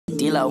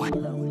D-Lo,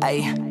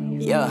 ayy,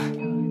 yeah.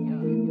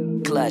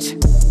 Clutch.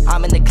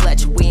 I'm in the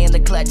clutch, we in the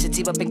clutch,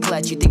 it's up in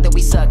clutch. You think that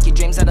we suck, your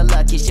dreams are the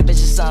luck, your ship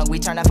is just sung, we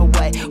turn half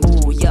away.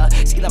 Ooh, yeah,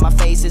 see that my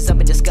face is up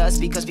in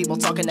disgust because people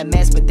talking a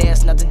mess, but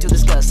there's nothing to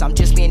discuss. I'm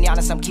just being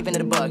honest, I'm keeping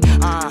it a bug.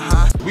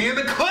 We in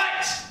the clutch!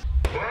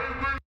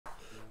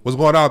 What's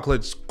going on,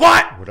 Clutch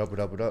Squad? What up, what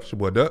up, what up? It's your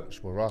boy Duck. It's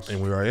your boy Ross.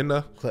 And we are in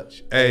the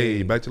Clutch.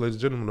 Hey, back to you, ladies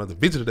and gentlemen, another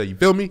video today, you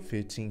feel me?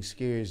 15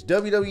 scariest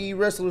WWE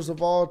wrestlers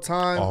of all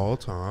time. All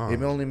time.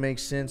 It only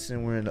makes sense,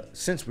 and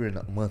since we're in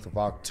the month of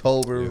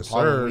October, yes,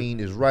 Halloween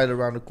is right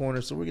around the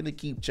corner, so we're gonna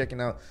keep checking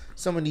out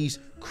some of these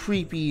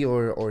creepy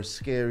or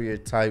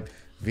scarier type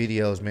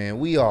videos, man.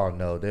 We all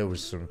know there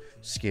was some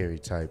scary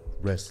type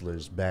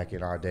wrestlers back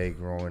in our day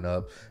growing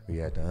up. We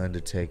had The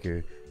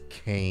Undertaker,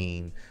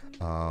 Kane.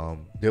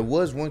 There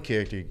was one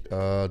character,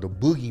 the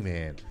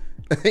Boogeyman.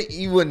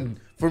 He wasn't,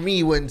 for me,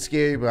 he wasn't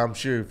scary, but I'm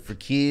sure for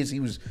kids, he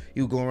would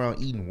go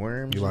around eating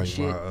worms. You like and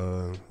shit.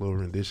 My little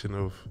rendition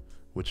of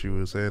what you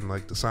were saying,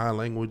 like the sign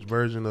language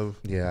version of?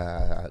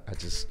 Yeah, I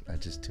just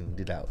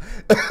tuned it out,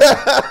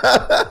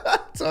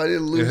 so I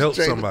didn't lose. It helped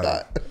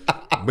somebody.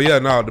 But yeah,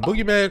 no, the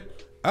Boogeyman.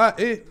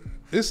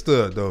 It's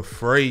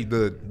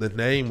the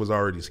name was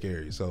already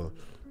scary, so.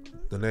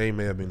 The name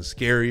may have been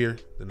scarier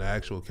than the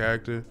actual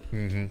character,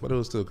 but it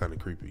was still kind of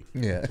creepy.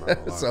 Yeah.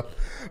 So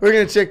we're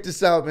going to check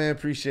this out, man.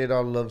 Appreciate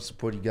all the love and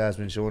support you guys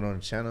been showing on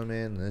the channel,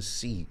 man. Let's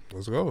see.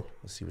 Let's go.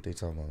 Let's see what they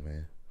talking about,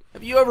 man.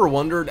 Have you ever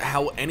wondered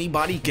how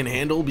anybody can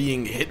handle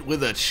being hit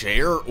with a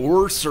chair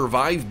or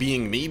survive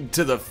being kneed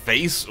to the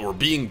face or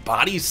being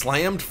body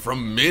slammed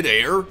from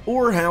midair?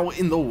 Or how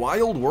in the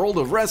wild world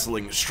of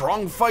wrestling,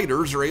 strong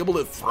fighters are able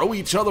to throw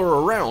each other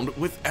around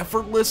with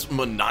effortless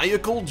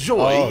maniacal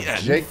joy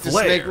and Jake flair. the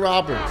Snake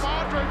Roberts.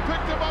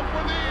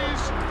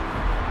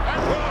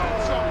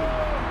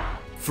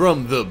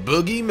 From the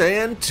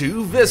Boogeyman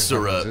to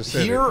Viscera,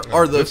 here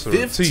are the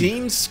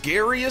 15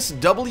 scariest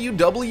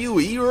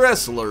WWE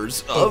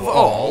wrestlers of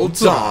all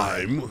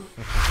time.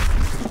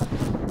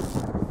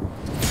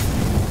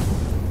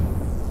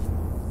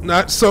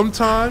 Not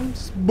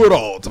sometimes, but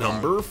all time.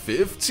 Number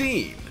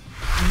 15,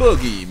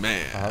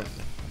 Boogeyman.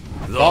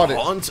 The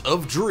haunt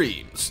of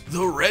dreams,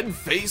 the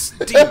red-faced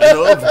demon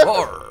of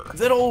horror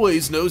that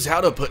always knows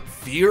how to put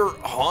fear,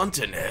 haunt,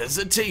 and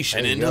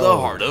hesitation into the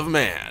heart of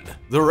man.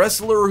 The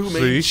wrestler who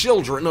made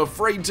children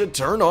afraid to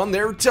turn on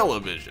their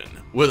television.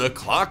 With a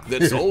clock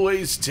that's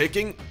always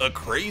ticking, a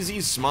crazy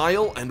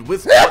smile, and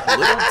with what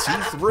little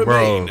teeth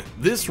remain.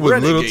 This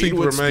renegade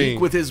would speak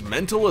with his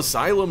mental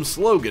asylum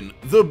slogan,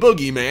 "The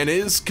Boogeyman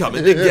is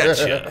coming to get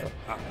ya."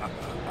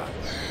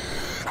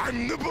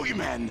 I'm the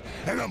Boogeyman,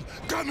 and I'm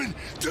coming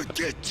to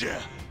get you.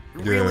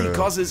 Really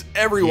causes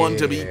everyone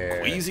to be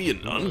queasy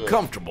and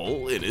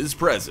uncomfortable in his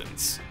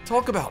presence.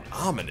 Talk about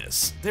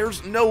ominous.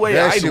 There's no way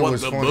I'd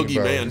want the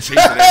Boogeyman chasing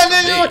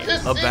after me.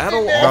 A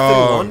battle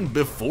often won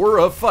before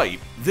a fight.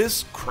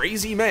 This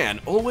crazy man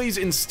always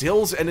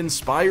instills and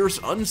inspires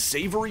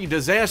unsavory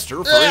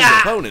disaster for his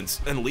opponents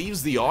and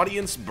leaves the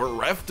audience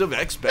bereft of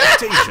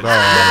expectation,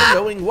 never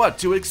knowing what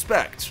to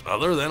expect,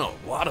 other than a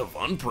lot of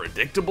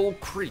unpredictable,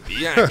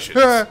 creepy actions.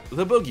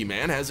 The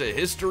Boogeyman has a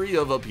history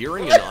of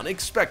appearing in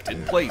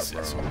unexpected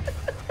places.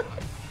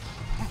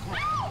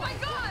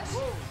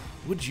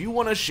 Would you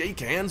want to shake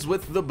hands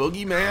with the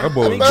Boogeyman?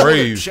 Make sure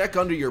to check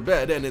under your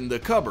bed and in the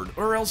cupboard,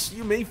 or else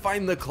you may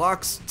find the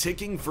clocks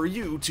ticking for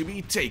you to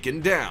be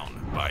taken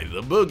down by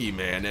the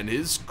Boogeyman and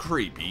his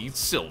creepy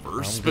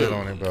silver spoon. Good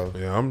on it, bro.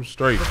 Yeah, I'm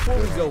straight. Before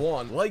we go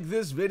on, like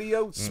this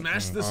video,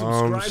 smash the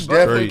subscribe button,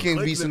 definitely can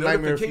be click some the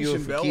nightmare fuel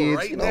notification for bell kids.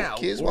 right You know, now,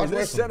 kids or watch this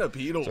wrestling.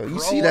 centipede will So you crawl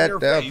see on that, your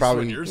that'll face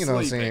probably, when you're you know what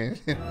I'm sleeping.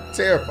 saying,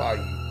 terrify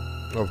you.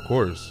 Of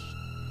course.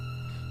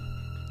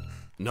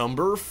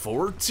 Number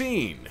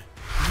 14.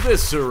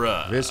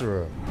 Viscera.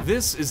 Viscera.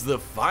 This is the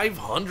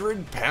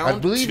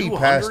 500-pound,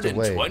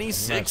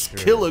 226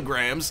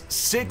 kilograms,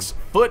 6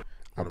 foot.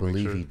 I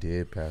believe he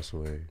did pass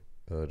away.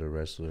 The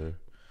wrestler.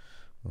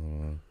 I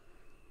don't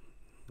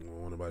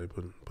want nobody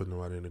put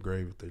nobody in the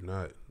grave if they're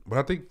not.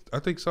 But I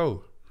think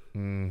so.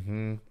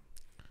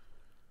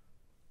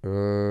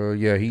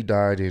 Yeah, he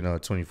died in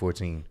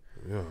 2014.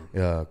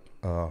 Yeah.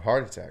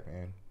 Heart attack,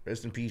 man.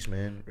 Rest in peace,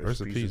 man.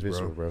 Rest in peace,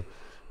 bro.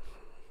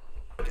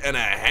 And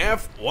a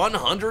half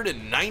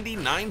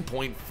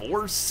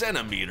 199.4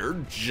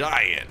 centimeter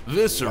giant.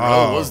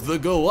 Viscera was the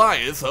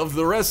Goliath of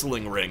the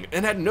wrestling ring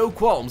and had no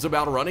qualms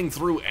about running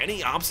through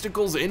any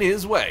obstacles in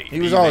his way.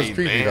 He was always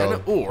creepy,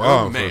 though.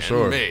 Or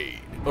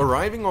man-made.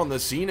 Arriving on the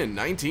scene in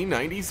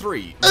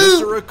 1993,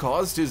 Viscera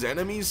caused his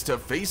enemies to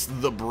face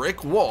the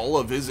brick wall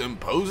of his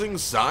imposing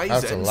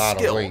size and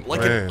skill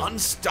like an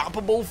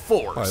unstoppable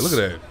force. Right, look at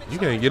that. You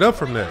can't get up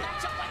from that.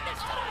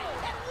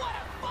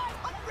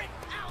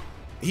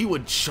 He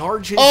would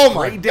charge his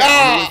prey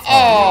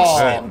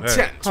down with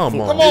intent Come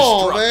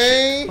on,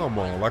 man. Come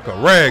on, like a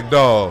rag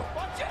doll.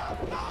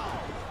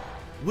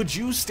 Would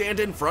you stand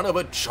in front of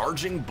a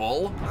charging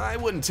bull? I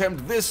wouldn't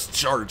tempt this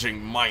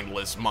charging,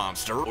 mindless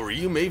monster, or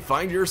you may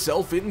find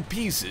yourself in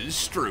pieces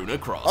strewn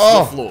across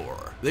the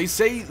floor. They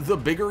say the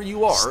bigger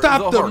you are, the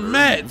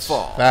harder you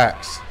fall.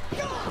 Facts.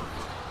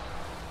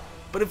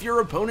 But if your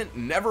opponent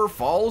never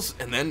falls,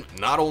 and then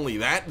not only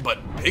that, but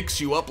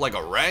picks you up like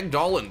a rag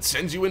doll and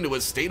sends you into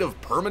a state of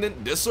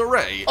permanent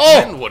disarray,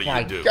 then what do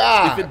you do?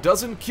 God. If it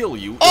doesn't kill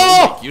you,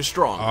 it'll make you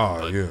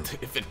stronger. But yeah.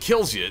 if it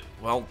kills you,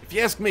 well, if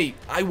you ask me,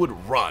 I would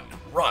run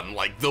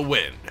like the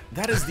wind.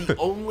 That is the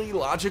only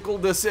logical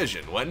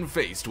decision when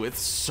faced with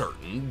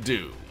certain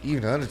doom.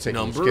 Even Undertaker.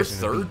 Number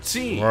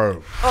 13, Right.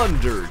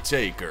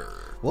 Undertaker.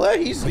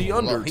 What? He's The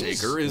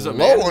Undertaker is a low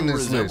man on who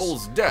this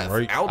resembles list. death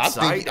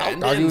outside I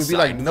and thought he would be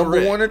like inside number the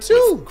ring, 1 or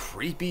 2. with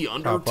creepy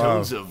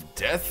undertones of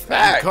death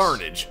Facts. and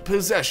carnage,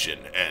 possession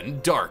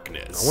and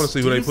darkness. I wanna see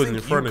who Do they you put in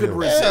think front you of could him.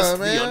 resist Yeah,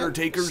 man. the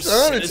Undertaker's It's the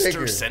Undertaker.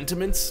 sinister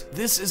sentiments?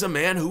 This is a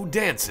man who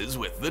dances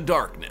with the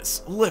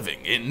darkness,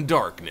 living in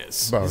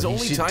darkness. Bro, His he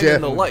only should time in the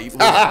definitely- light was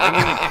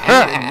bringing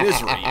pain and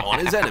misery on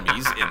his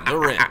enemies in the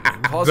ring,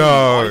 causing the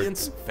Dog.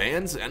 audience,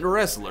 fans, and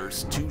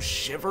wrestlers to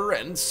shiver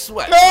and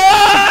sweat.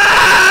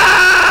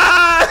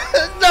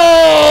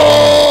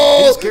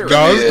 No! His character,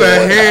 No, it's the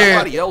hand.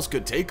 nobody else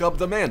could take up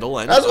the mantle,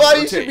 and That's why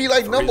he should overtake, be,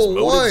 like, for number his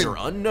motives 1.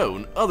 are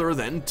unknown, other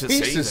than to He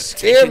say used to that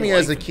scare taking me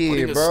as life a and kid,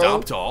 putting a bro.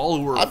 stop to all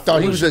who were I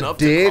thought he was foolish a enough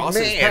to dead cross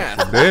his man.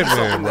 path Dead was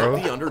man, something bro.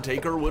 that the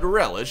Undertaker would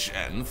relish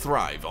and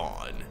thrive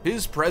on.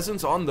 His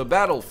presence on the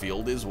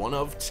battlefield is one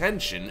of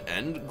tension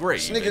and grave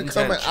This nigga intention,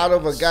 coming out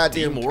of a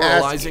goddamn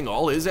demoralizing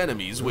all his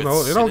enemies with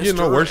No, it don't get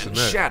no sinister worse and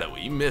than that.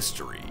 shadowy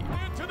mystery.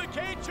 Into the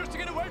cage just to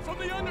get away from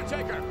the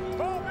Undertaker.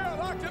 Paul Bear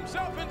locked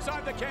himself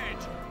inside the cage.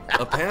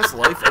 A past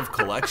life of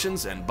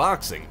collections and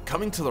boxing,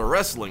 coming to the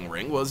wrestling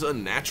ring was a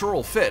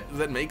natural fit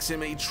that makes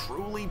him a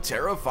truly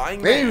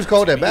terrifying man. Man, he was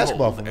called to that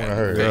basketball behold from what I and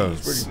heard. Yeah. He was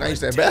face. pretty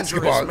nice A at dangerous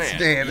basketball. man,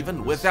 Stand.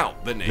 even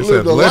without the name He He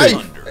lived a athletic.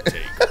 life Undertaker.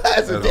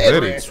 as a That's dead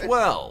athletic. man.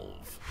 12.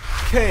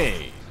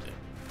 Kane.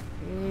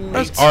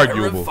 That's A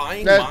arguable.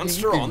 terrifying That-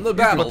 monster you can- on the you can-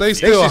 battlefield. But they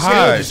still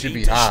high. It should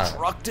be high.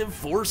 Destructive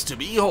force to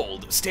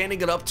behold,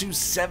 standing at up to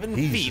 7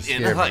 He feet used to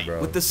in scare me, height, bro.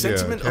 with the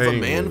sentiment of a Kane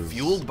man was-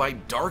 fueled by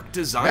dark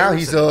desires. Now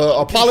he's and a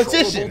uncontrollable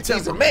politician. He's a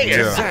temperament. mayor.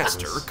 Yeah.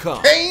 Disaster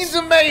comes. Kane's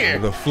a mayor.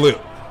 The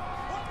flip.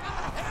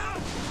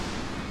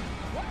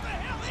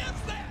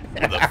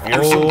 With a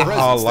fearsome Oh, how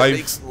presence that life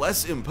makes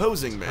less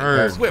imposing men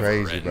turns. quiver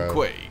Crazy, and bro.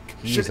 quake.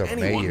 He's Should a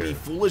anyone mayor. be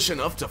foolish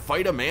enough to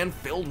fight a man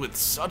filled with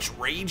such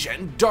rage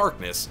and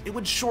darkness, it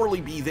would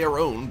surely be their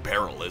own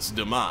perilous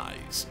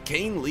demise.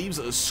 Kane leaves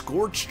a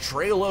scorched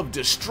trail of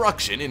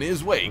destruction in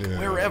his wake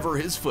wherever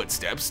his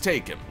footsteps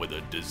take him, with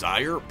a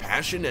desire,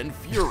 passion, and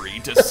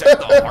fury to set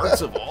the hearts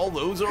of all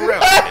those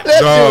around him. That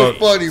Dog. shit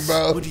was funny,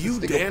 bro. Would you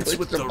This nigga dance pushed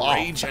with the ball.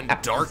 rage and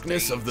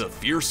darkness of the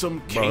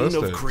fearsome Bro, King that's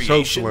of the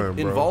creation? chokeslam,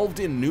 bro. Involved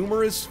in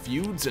numerous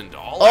feuds and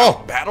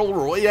all-out battle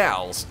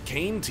royales,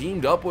 Kane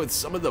teamed up with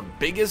some of the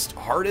biggest,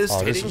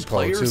 hardest hitting was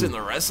cold, players too. in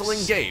the wrestling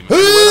game and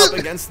went up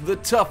against the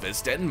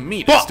toughest and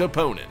meanest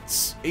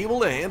opponents. Able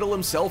to handle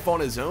himself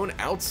on his own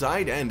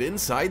outside and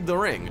inside the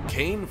ring,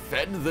 Kane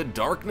fed the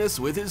darkness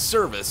with his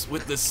service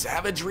with the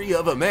savagery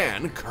of a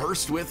man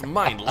cursed with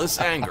mindless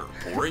anger,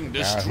 pouring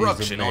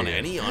destruction on man.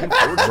 any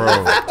unfortunate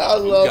Bro. victim I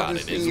who love got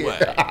to in his see way.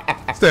 it.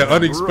 It's that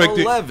Number unexpected.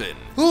 11,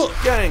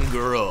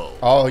 Gangrel.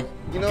 Oh,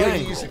 you know he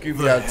Gangrel, used to creep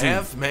me the out too.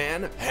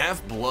 half-man,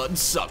 half-blood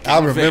sucking I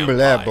remember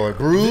that, vampire. boy.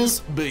 Bruce? This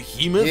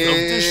behemoth Yeah, of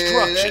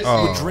destruction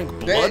that would shit- drink that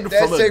blood from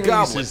segment a used to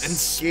goblet and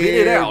spit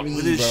it scare out me,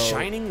 with his bro.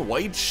 shining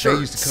white They shirt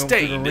used to come to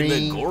the stained in the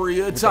ring gory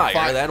with the attire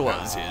fire. that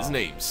was his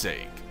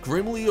namesake.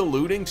 Grimly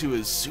alluding to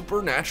his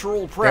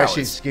supernatural shit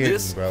prowess, scared me,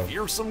 this bro.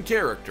 fearsome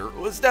character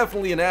was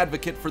definitely an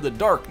advocate for the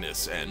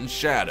darkness and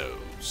shadows.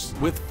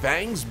 With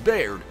fangs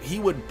bared, he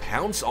would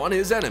pounce on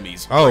his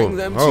enemies, bring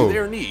them to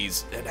their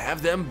knees, and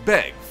have them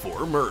beg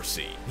for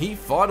mercy. He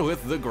fought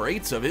with the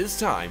greats of his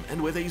time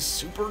and with a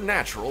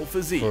supernatural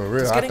physique. For real,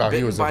 Does I getting thought he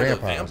bitten was a by the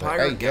vampire. I was like, vampire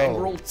hey, yo,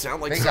 Gangrel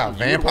sound like they got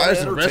something you'd vampires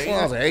wanna in wrestling.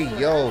 I was entertain? like,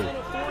 hey, yo.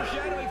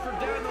 Foreshadowing for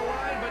down the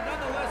line, but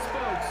nonetheless,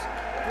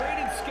 folks,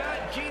 Braden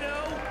Scott,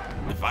 Gino.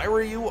 If I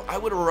were you, I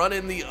would run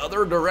in the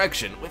other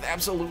direction with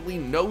absolutely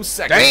no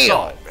second Damn.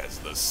 thought. As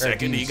the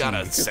second he got a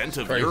DC. scent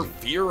of Crazy. your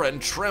fear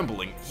and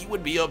trembling, he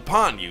would be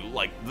upon you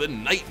like the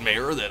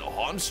nightmare that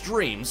haunts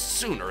dreams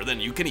sooner than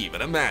you can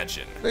even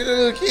imagine. Look at the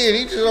little kid.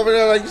 He just over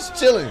there like he's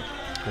chilling.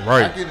 I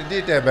Right. could have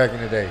did that back in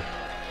the day.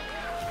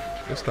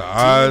 It's the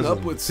eyes Teaming up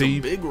and with some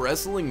teeth. big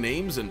wrestling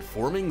names and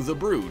forming the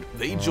Brood,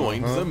 they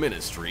joined the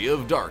Ministry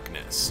of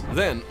Darkness.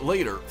 Then,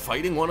 later,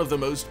 fighting one of the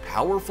most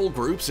powerful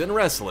groups in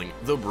wrestling,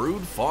 the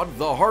Brood fought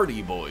the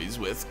Hardy Boys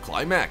with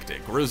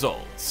climactic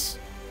results.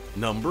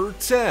 Number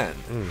 10,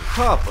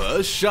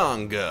 Papa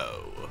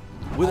Shango.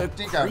 With a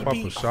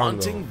creepy,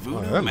 haunting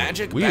voodoo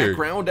magic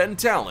background and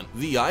talent,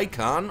 the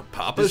icon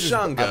Papa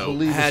Shango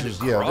had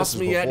 "Cross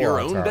me at your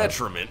own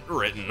detriment"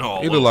 written all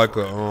over. Like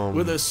a,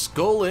 with a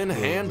skull in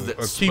hand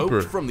that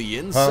smoked from the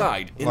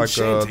inside, like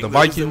enchanting the those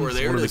Vikings, that were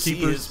there one of to the see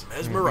keepers. his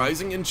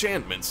mesmerizing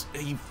enchantments.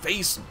 A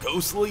face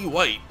ghostly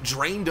white,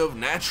 drained of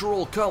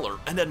natural color,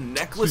 and a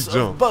necklace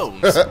of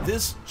bones.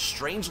 This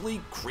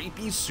strangely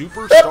creepy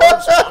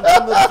superstar's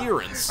haunting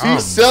appearance.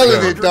 He's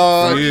selling it,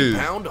 dog.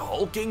 130-pound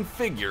hulking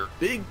figure,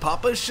 Big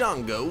Papa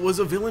Shango was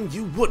a villain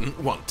you wouldn't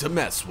want to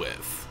mess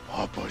with.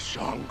 Papa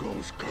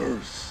Shango's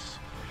curse.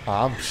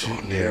 I'm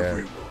shooting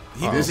everyone.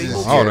 He was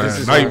able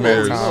to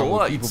nightmares. the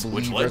lights,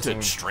 which led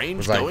to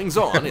strange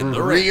goings-on in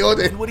the ring,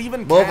 and would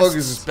even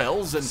cast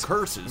spells and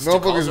curses to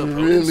cause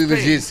really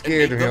legit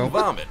scared and make of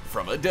them vomit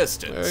from a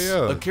distance.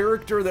 A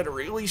character that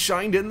really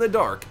shined in the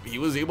dark, he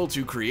was able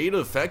to create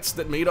effects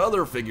that made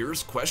other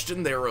figures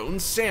question their own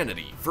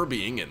sanity for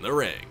being in the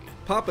ring.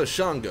 Papa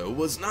Shango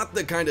was not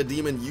the kind of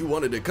demon you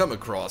wanted to come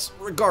across,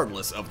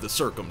 regardless of the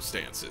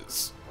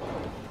circumstances.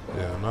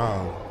 Yeah,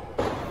 no.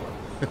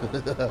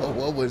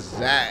 What was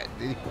that?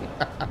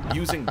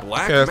 Using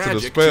black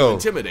magic to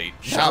intimidate,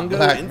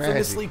 Shango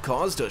infamously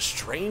caused a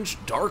strange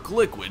dark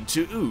liquid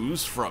to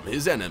ooze from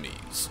his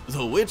enemies.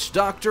 The witch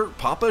doctor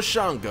Papa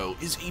Shango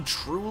is a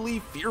truly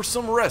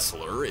fearsome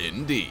wrestler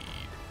indeed.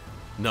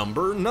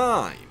 Number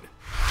 9.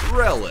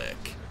 Relic.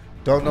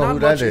 Don't know who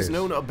that is. Not much is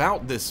known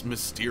about this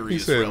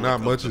mysterious relic. He said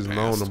not much is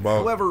known about.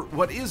 However,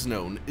 what is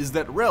known is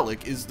that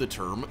relic is the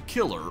term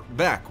killer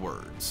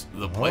backwards.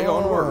 The play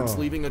on words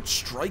leaving a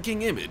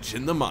striking image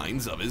in the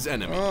minds of his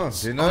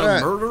enemies. On a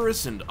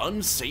murderous and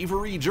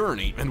unsavory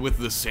journey, and with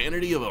the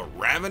sanity of a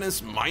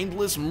ravenous,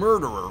 mindless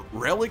murderer,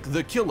 Relic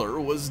the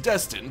Killer was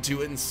destined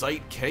to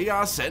incite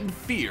chaos and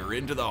fear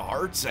into the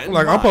hearts and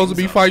minds I'm supposed to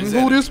be fighting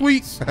who this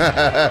week?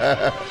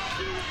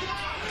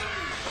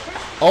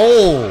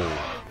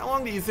 How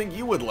long do you think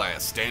you would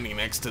last standing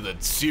next to the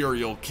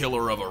serial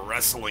killer of a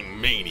wrestling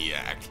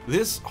maniac?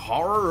 This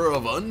horror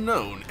of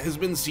unknown has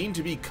been seen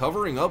to be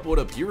covering up what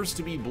appears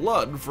to be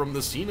blood from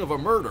the scene of a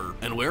murder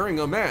and wearing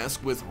a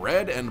mask with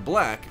red and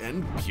black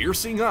and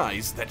piercing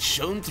eyes that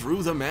shone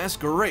through the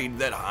masquerade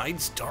that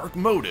hides dark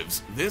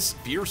motives. This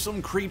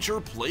fearsome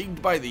creature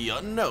plagued by the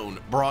unknown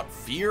brought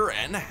fear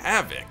and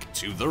havoc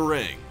to the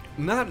ring.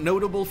 Not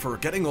notable for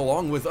getting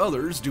along with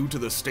others due to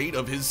the state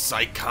of his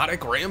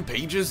psychotic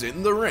rampages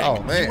in the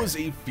ring, he was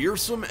a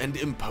fearsome and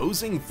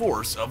imposing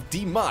force of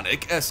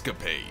demonic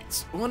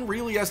escapades. One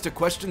really has to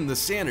question the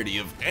sanity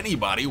of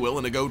anybody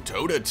willing to go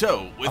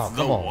toe-to-toe with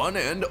the one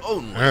and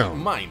only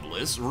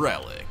mindless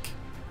Relic.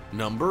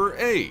 Number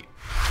 8.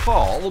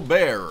 Paul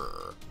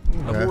Bearer.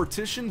 A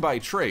mortician by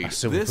trade,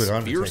 this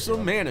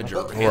fearsome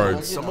manager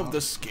handled some of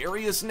the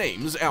scariest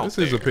names out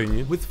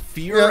there, with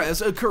fear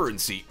as a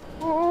currency.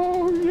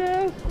 Oh,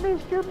 yes,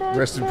 Mr. Mark.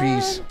 Rest in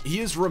peace.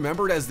 He is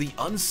remembered as the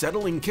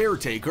unsettling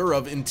caretaker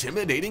of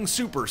intimidating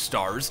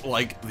superstars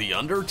like The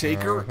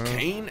Undertaker,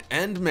 Kane,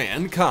 and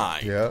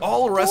Mankind.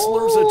 All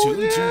wrestlers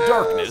attuned to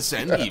darkness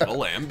and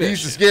evil ambition. He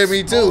used to scare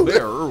me too.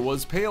 Pallbearer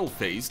was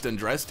pale-faced and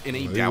dressed in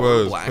a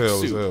dour black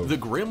suit. The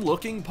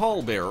grim-looking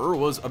pallbearer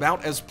was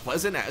about as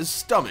pleasant as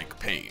stomach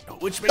pain,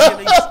 which made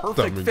him a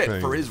perfect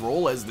fit for his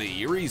role as the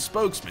eerie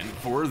spokesman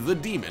for the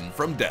demon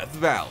from Death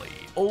Valley.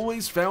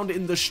 Always found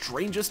in the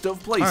strangest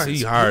of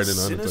places,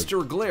 his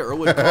sinister glare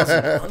would cause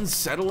an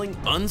unsettling,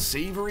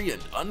 unsavory,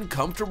 and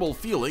uncomfortable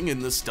feeling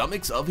in the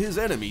stomachs of his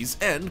enemies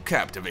and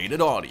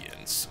captivated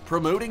audience.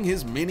 Promoting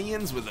his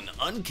minions with an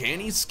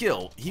uncanny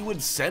skill, he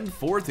would send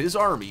forth his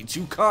army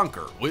to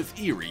conquer with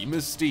eerie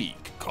mystique,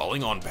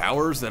 calling on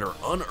powers that are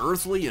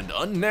unearthly and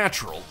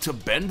unnatural to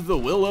bend the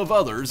will of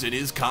others in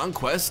his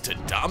conquest to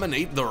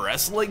dominate the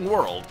wrestling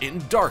world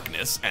in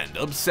darkness and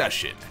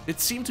obsession.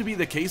 It seemed to be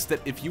the case that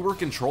if you were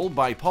controlled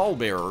by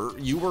Pallbearer,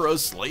 you were a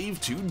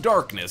slave to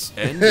darkness,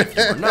 and if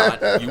you were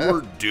not, you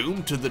were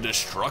doomed to the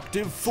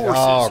destructive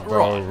forces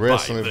wrought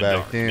wrestling by the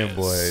back then,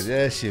 boy. darkness.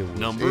 That shit was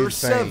Number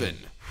insane. 7.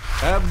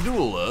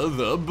 Abdullah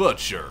the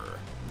Butcher.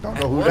 Don't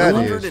know who At that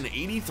is.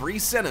 183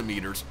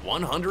 centimeters,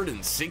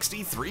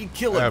 163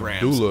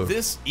 kilograms,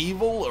 this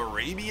evil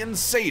Arabian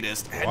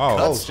sadist had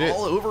cuts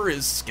all over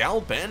his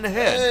scalp and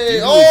head due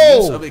to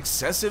his use of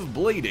excessive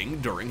blading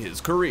during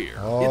his career.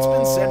 It's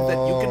been said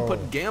that you can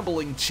put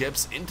gambling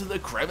chips into the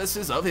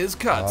crevices of his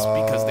cuts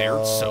because they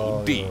are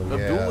so deep.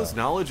 Abdullah's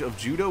knowledge of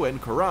judo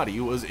and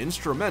karate was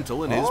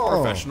instrumental in his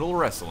professional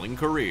wrestling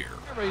career.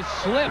 He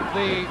slipped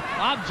the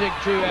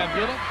object to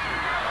Abdullah.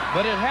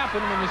 But it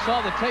happened when we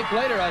saw the tape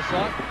later, I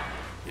saw it.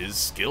 His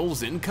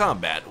skills in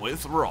combat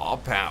with raw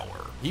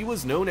power. He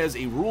was known as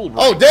a rule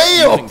breaker,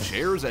 using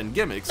chairs and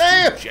gimmicks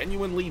to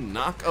genuinely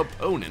knock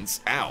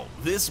opponents out.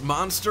 This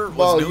monster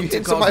was known to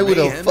cause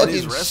mayhem in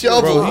his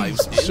wrestling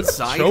lives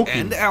inside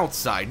and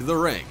outside the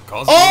ring,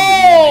 causing him to be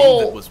a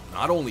name that was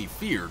not only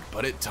feared,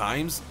 but at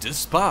times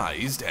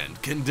despised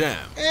and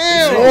condemned.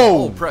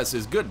 Ew. Press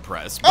is good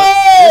press, but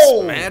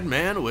this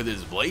madman with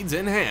his blades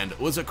in hand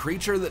was a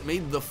creature that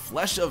made the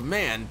flesh of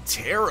man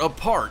tear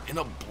apart in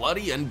a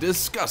bloody and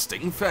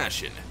disgusting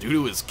fashion, due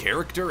to his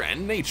character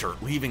and nature,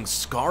 leaving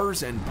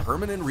scars and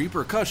permanent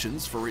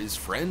repercussions for his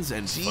friends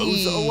and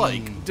foes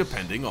alike,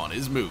 depending on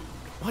his mood.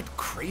 What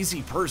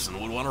crazy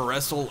person would want to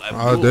wrestle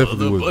Abdullah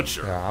the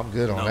Butcher? Yeah, I'm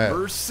good on that.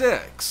 Number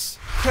 6,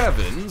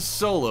 Kevin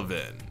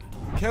Sullivan.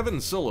 Kevin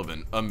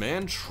Sullivan, a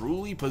man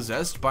truly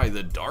possessed by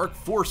the dark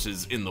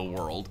forces in the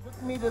world,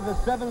 Took me to the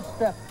 7th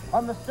step.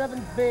 On the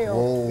 7th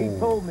veil, he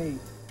told me.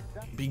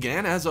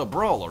 began as a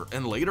brawler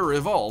and later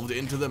evolved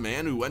into the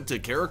man who went to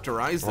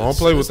characterize the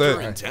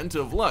sinister intent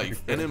of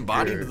life and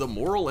embodied the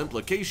moral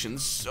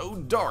implications so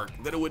dark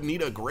that it would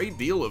need a great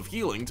deal of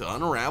healing to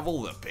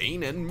unravel the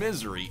pain and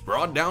misery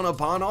brought down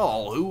upon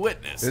all who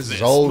witnessed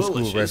this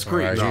malicious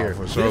creature.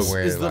 This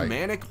is the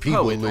manic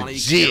poet on a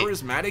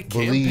charismatic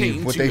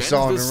campaign to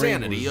end the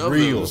sanity of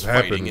those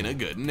fighting in a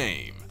good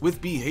name. With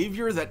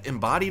behavior that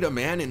embodied a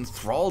man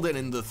enthralled and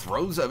in the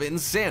throes of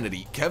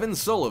insanity, Kevin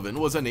Sullivan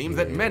was a name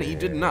that many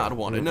did not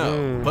want to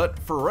know. But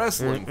for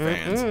wrestling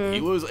fans,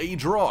 he was a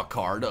draw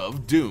card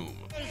of doom.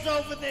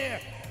 Over there,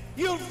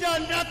 you've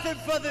done nothing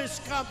for this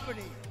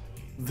company.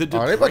 The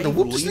depraved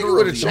leader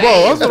of the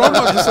that's what I'm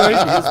about to say.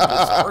 His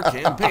bizarre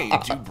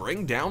campaign to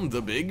bring down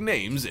the big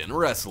names in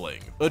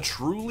wrestling. A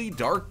truly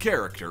dark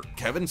character,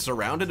 Kevin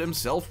surrounded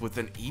himself with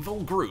an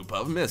evil group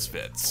of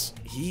misfits.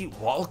 He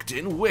walked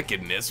in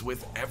wickedness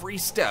with every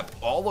step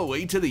all the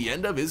way to the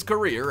end of his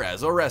career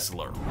as a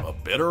wrestler. A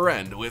bitter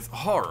end with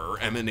horror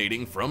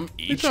emanating from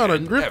each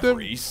and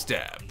every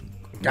step.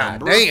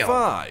 Number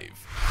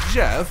 5,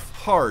 Jeff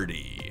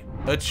Hardy.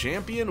 A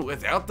champion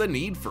without the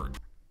need for...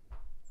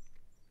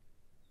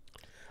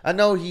 I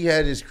know he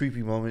had his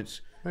creepy moments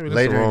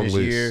later in this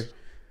year.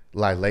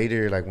 Like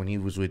when he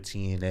was with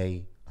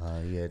TNA,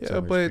 he had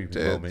some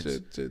creepy moments.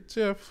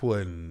 Jeff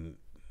wasn't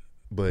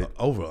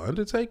over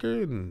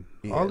Undertaker and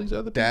all these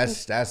other people.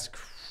 That's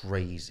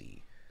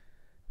crazy.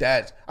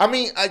 I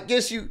mean, I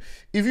guess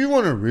if you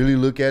want to really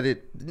look at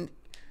it,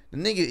 the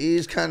nigga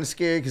is kind of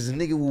scary because the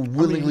nigga will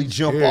willingly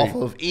jump off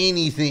of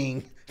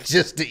anything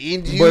just to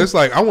end you. But it's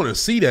like, I want to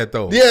see that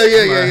though. Yeah.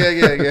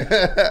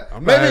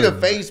 Maybe the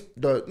face,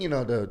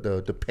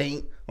 the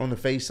paint on the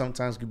face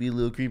sometimes could be a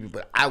little creepy,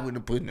 but I wouldn't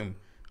have put him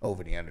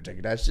over the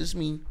Undertaker. That's just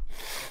me.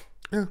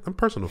 Yeah, I'm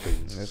personal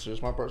opinions. That's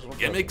just my personal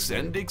gimmicks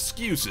and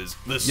excuses.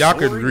 Y'all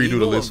could redo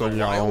the list on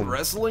your own.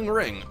 Wrestling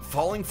ring,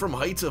 falling from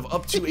heights of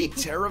up to a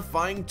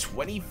terrifying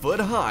 20-foot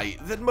high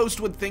that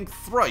most would think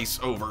thrice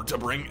over to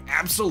bring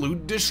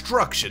absolute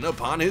destruction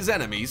upon his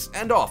enemies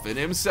and often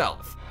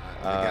himself.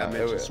 I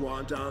mentioned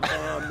Swanton.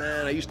 Oh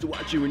man, I used to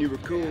watch you when you were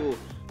cool.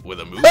 With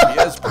a move he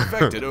has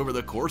perfected over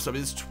the course of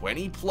his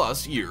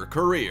 20-plus year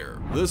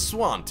career, the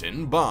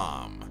Swanton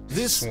Bomb.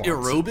 This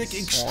aerobic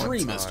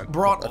extremist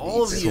brought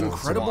all of the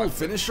incredible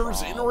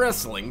finishers in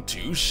wrestling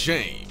to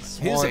shame.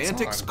 His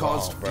antics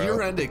caused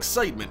fear and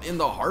excitement in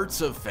the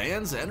hearts of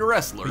fans and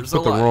wrestlers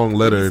alike. Put the wrong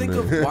letter in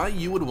there. Think of why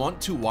you would want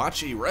to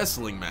watch a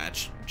wrestling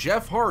match.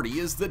 Jeff Hardy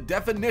is the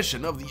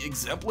definition of the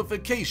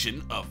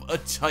exemplification of a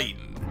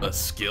titan, a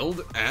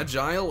skilled,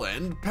 agile,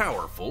 and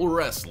powerful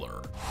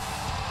wrestler.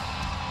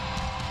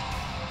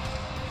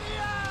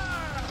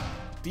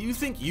 Do you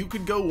think you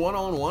could go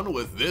one-on-one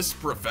with this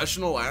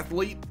professional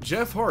athlete?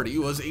 Jeff Hardy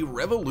was a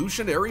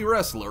revolutionary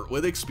wrestler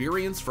with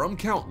experience from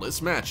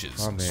countless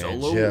matches.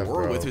 Solo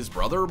war with his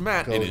brother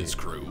Matt and his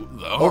crew,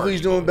 the Hardy Hopefully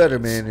he's doing better,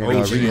 man, in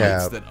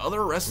rehab. That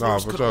other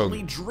wrestlers could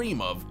only dream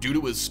of due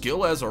to his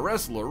skill as a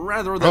wrestler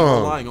rather than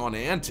relying on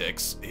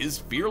antics. His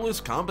fearless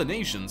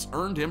combinations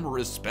earned him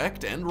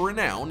respect and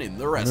renown in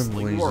the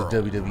wrestling world.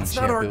 It's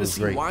not hard to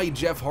see why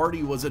Jeff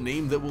Hardy was a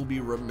name that will be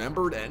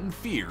remembered and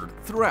feared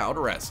throughout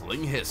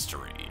wrestling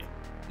history.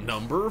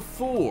 Number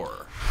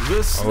 4,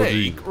 the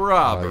Snake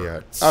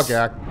Roberts.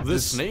 The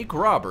Snake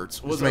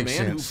Roberts was a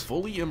man who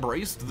fully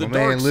embraced the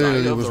dark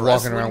side of the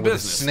wrestling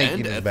business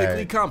and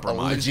ethically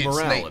compromised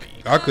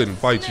morality. I couldn't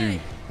fight you.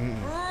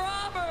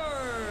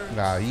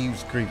 Nah, he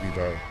was creepy,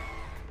 bro.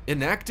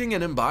 Enacting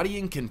and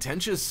embodying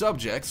contentious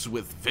subjects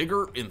with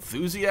vigor,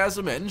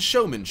 enthusiasm, and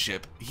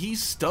showmanship, he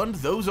stunned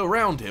those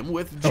around him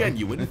with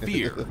genuine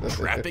fear,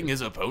 trapping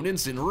his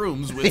opponents in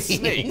rooms with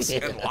snakes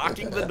and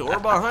locking the door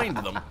behind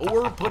them,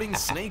 or putting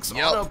snakes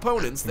on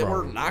opponents that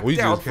were knocked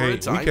out for a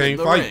time in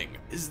the ring.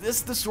 Is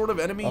this the sort of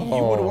enemy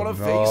you would want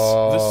to face?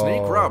 The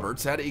Snake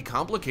Roberts had a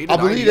complicated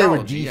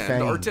ideology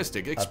and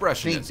artistic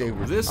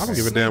expressionism. This I don't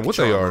give a damn what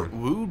they are.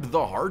 Wooed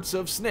the hearts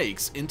of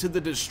snakes into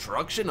the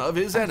destruction of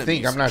his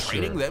enemies,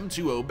 training them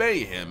to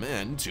obey him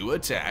and to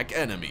attack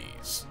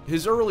enemies.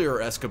 His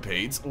earlier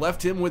escapades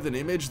left him with an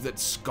image that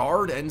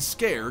scarred and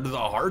scared the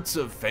hearts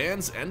of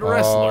fans and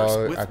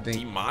wrestlers with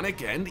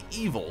demonic and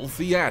evil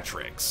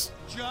theatrics.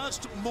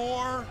 just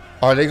more.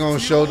 Are they gonna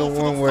show the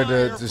one where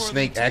the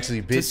snake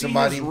actually bit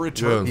somebody? His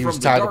return He from was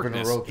the tied up in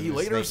a darkness, rope. he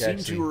later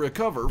seemed to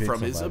recover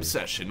from his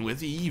obsession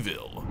with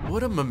evil.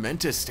 What a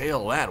momentous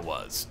tale that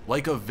was.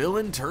 Like a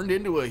villain turned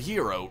into a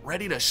hero,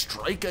 ready to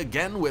strike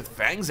again with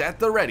fangs at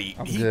the ready,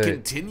 he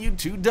continued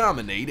to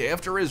dominate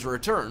after his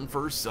return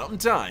for some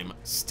time,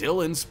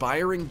 still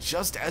inspiring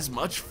just as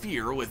much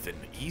fear with an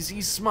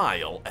easy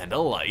smile and a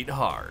light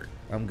heart.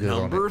 I'm good.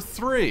 Number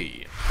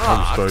 3,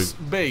 Ox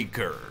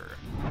Baker.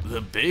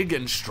 The big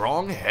and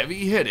strong,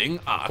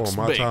 heavy-hitting Ox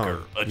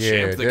Baker, a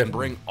champ that can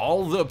bring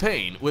all the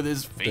pain with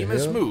his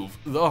famous move,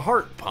 the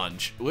Heart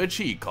Punch, which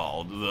he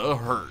called the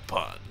Hurt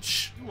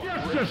Punch.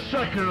 Just a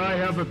second, I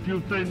have a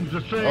few things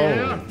to say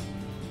here.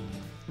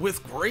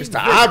 With great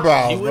the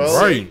eyebrows, he would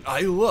say,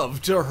 I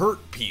love to hurt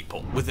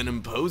people, with an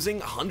imposing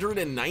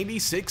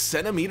 196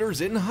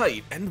 centimeters in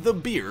height and the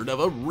beard of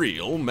a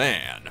real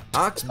man.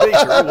 Ox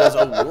Baker was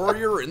a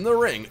warrior in the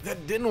ring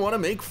that didn't want to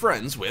make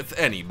friends with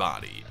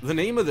anybody. The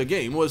name of the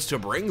game was to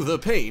bring the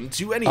pain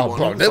to anyone who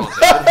thought they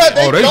could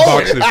handle they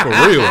boxed it for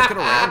real. Walking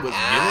around with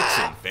gimmicks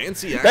and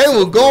fancy acts They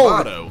were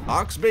going. bravado,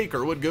 Ox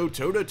Baker would go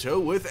toe-to-toe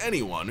with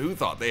anyone who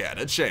thought they had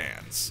a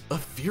chance. A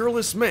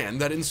fearless man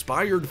that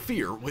inspired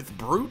fear with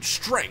brute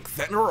strength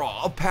and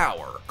raw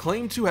power,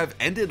 claimed to have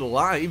ended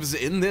lives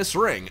in this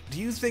ring. Do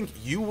you think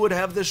you would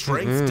have the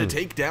strength to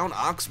take down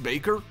Ox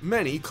Baker?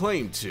 Many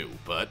claimed to,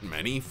 but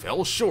many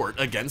fell short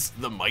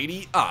against the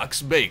mighty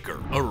Ox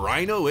Baker, a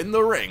rhino in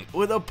the ring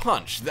with a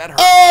punch that hurt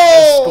like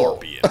a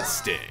scorpion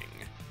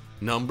sting.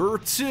 Number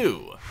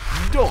 2,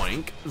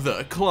 Doink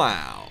the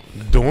Clown.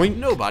 Doink?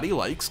 Nobody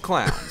likes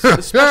clowns,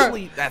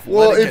 especially athletic.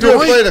 Well, if you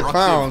play the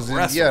clowns, then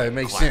wrestling yeah, it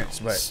makes clowns.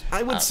 sense. But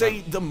I would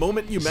say the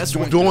moment you mess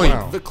with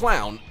Doink the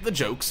clown, the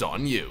joke's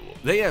on you.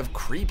 They have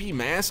creepy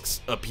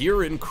masks,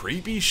 appear in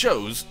creepy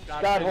shows,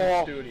 Scott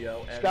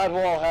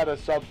Hall had a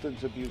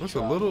substance abuse. That's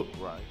a little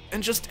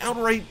and just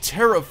outright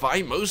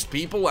terrify most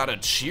people out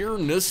of sheer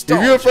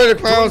nostalgia. If you're afraid of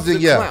clowns, then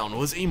the yeah. Clown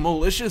was a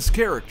malicious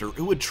character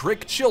who would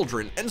trick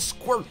children and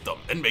squirt them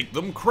and make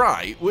them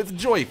cry with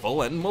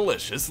joyful and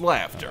malicious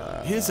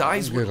laughter. His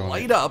eyes would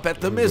light up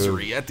at the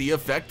misery at the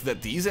effect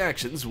that these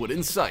actions would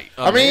incite.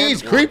 I mean,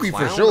 he's creepy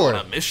for sure.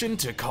 On a mission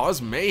to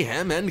cause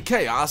mayhem and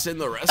chaos in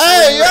the wrestling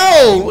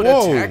ring, he would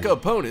attack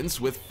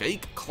opponents with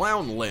fake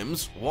clown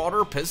limbs,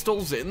 water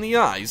pistols in the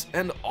eyes,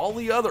 and all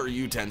the other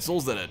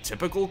utensils that a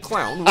typical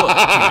clown would to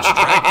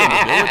distract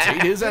and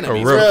debilitate his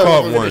enemies,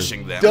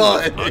 finishing them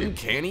with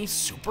uncanny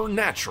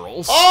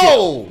supernatural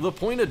skill. The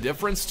point of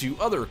difference to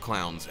other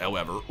clowns,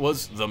 however,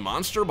 was the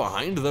monster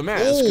behind the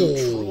mask who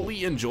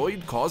truly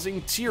enjoyed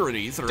causing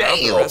tyranny throughout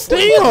the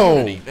wrestling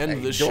community,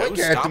 and the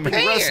show-stopping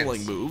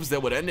wrestling moves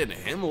that would end in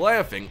him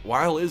laughing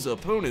while his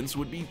opponents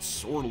would be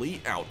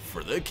sorely out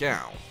for the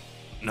count.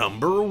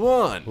 Number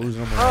 1,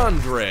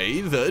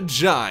 Andre the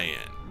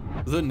Giant.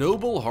 The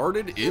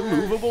noble-hearted,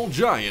 immovable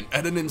giant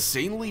at an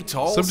insanely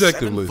tall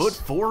 7 foot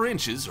 4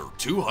 inches or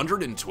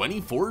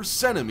 224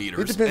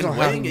 centimeters and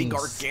weighing a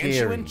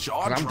gargantuan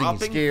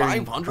jaw-dropping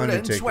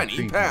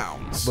 520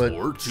 pounds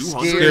or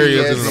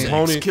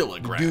 206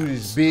 kilograms. Dude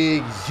is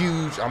big,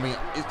 huge. I mean,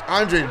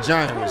 Andre the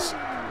Giant was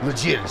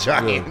legit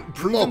giant.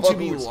 Proven to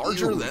be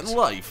larger than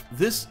life,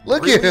 this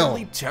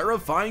really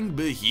terrifying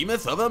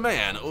behemoth of a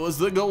man was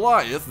the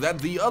Goliath that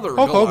the other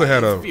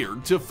Goliath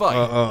feared to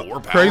fight. More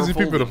crazy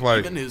people to fight.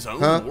 Even his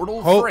own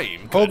mortal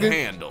frame could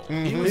handle.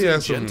 He was a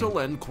gentle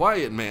and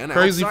quiet man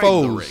outside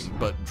the ring,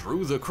 but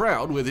drew the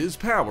crowd with his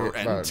power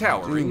and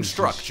towering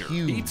structure.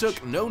 He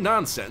took no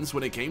nonsense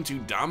when it came to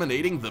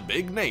dominating the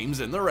big names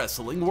in the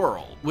wrestling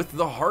world. With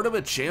the heart of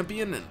a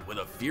champion and with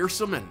a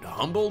fearsome and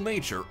humble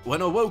nature,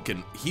 when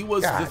awoken, he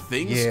was the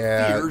things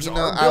fears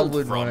are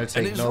built from,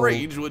 and his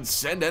rage would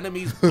send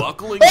enemies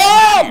buckling.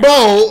 How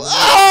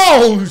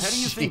do you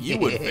think you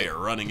would fare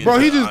running into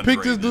he just Andre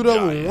picked this dude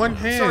up with one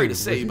hand. Sorry to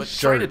say, but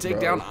trying to take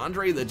down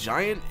Andre the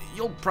Giant,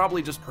 you'll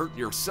probably just hurt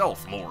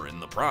yourself more in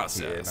the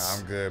process.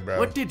 I'm good, bro.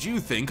 What did you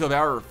think of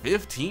our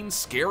 15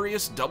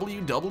 scariest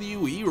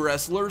WWE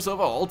wrestlers of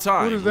all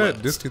time? What is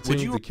that?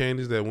 Discontinue the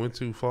candies that went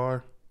too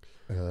far?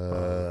 I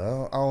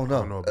don't know. I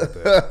don't know about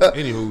that.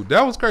 Anywho,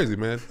 that was crazy,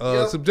 man.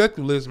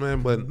 Subjective list,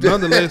 man, but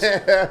nonetheless,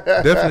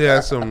 definitely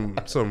had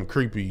some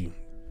creepy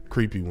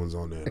ones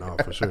on there, nah,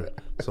 for sure.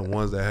 Some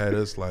ones that had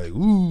us like,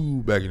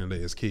 ooh, back in the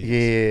day as kids.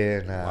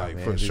 Yeah, nah, like,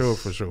 man. For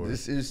sure.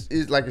 This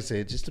is like I said,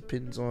 it just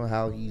depends on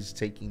how he's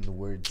taking the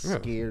word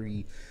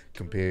scary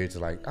compared to,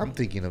 like, I'm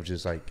thinking of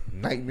just like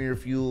nightmare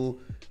fuel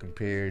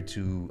compared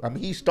to, I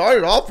mean, he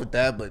started off with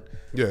that, but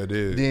yeah, it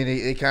did. Then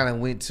it kind of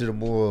went to the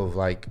more of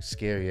like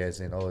scary as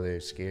in, oh, they're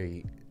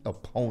scary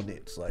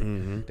opponents, like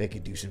they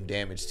could do some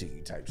damage to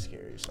you type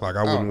scary. So, like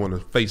I wouldn't want to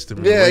face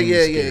them.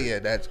 Yeah.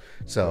 That's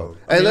so.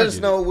 Hey, let us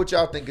know what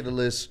y'all think of the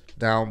list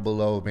down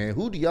below, man.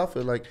 Who do y'all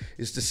feel like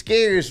is the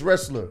scariest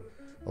wrestler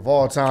of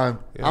all time?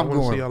 Yeah, I'm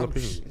going.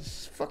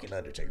 It's fucking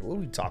Undertaker. What are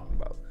we talking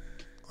about?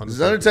 It's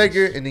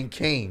Undertaker and then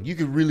Kane. You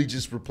could really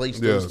just replace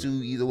those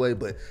two either way,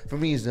 but for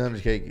me, it's the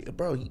Undertaker,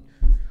 bro.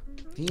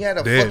 He He had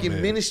a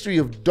fucking ministry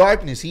of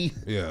darkness. He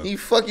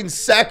fucking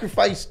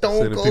sacrificed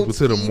Stone Cold people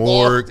to the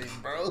morgue,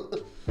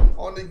 Austin, bro,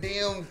 on the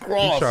damn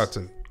cross.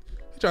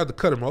 He tried to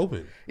cut him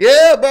open.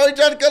 Yeah, bro. He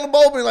tried to cut him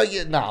open. Like,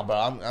 yeah, nah,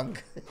 bro.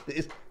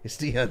 It's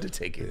the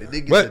Undertaker.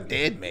 The nigga's a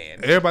dead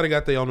man. Everybody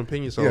got their own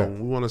opinion, so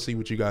we want to see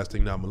what you guys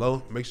think down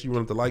below. Make sure you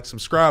want to like,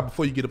 subscribe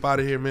before you get up out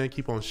of here, man.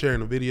 Keep on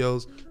sharing the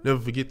videos. Never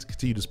forget to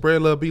continue to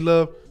spread love, be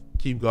love.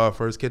 Keep God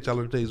first. Catch y'all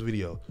in today's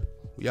video.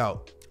 We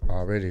out.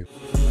 Already.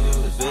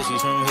 Bitches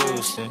from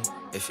Houston.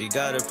 If you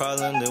got a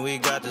problem, then we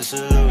got the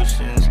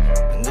solutions.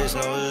 And there's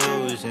no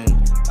illusion.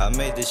 I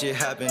made this shit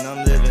happen.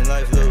 I'm living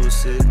life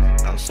lucid.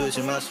 I'm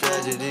switching my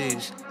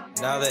strategies.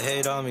 Now they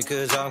hate on me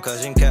cause I'm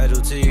causing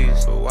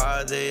casualties. So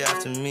why are they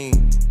after me?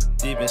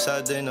 Deep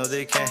inside they know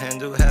they can't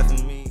handle half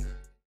of me.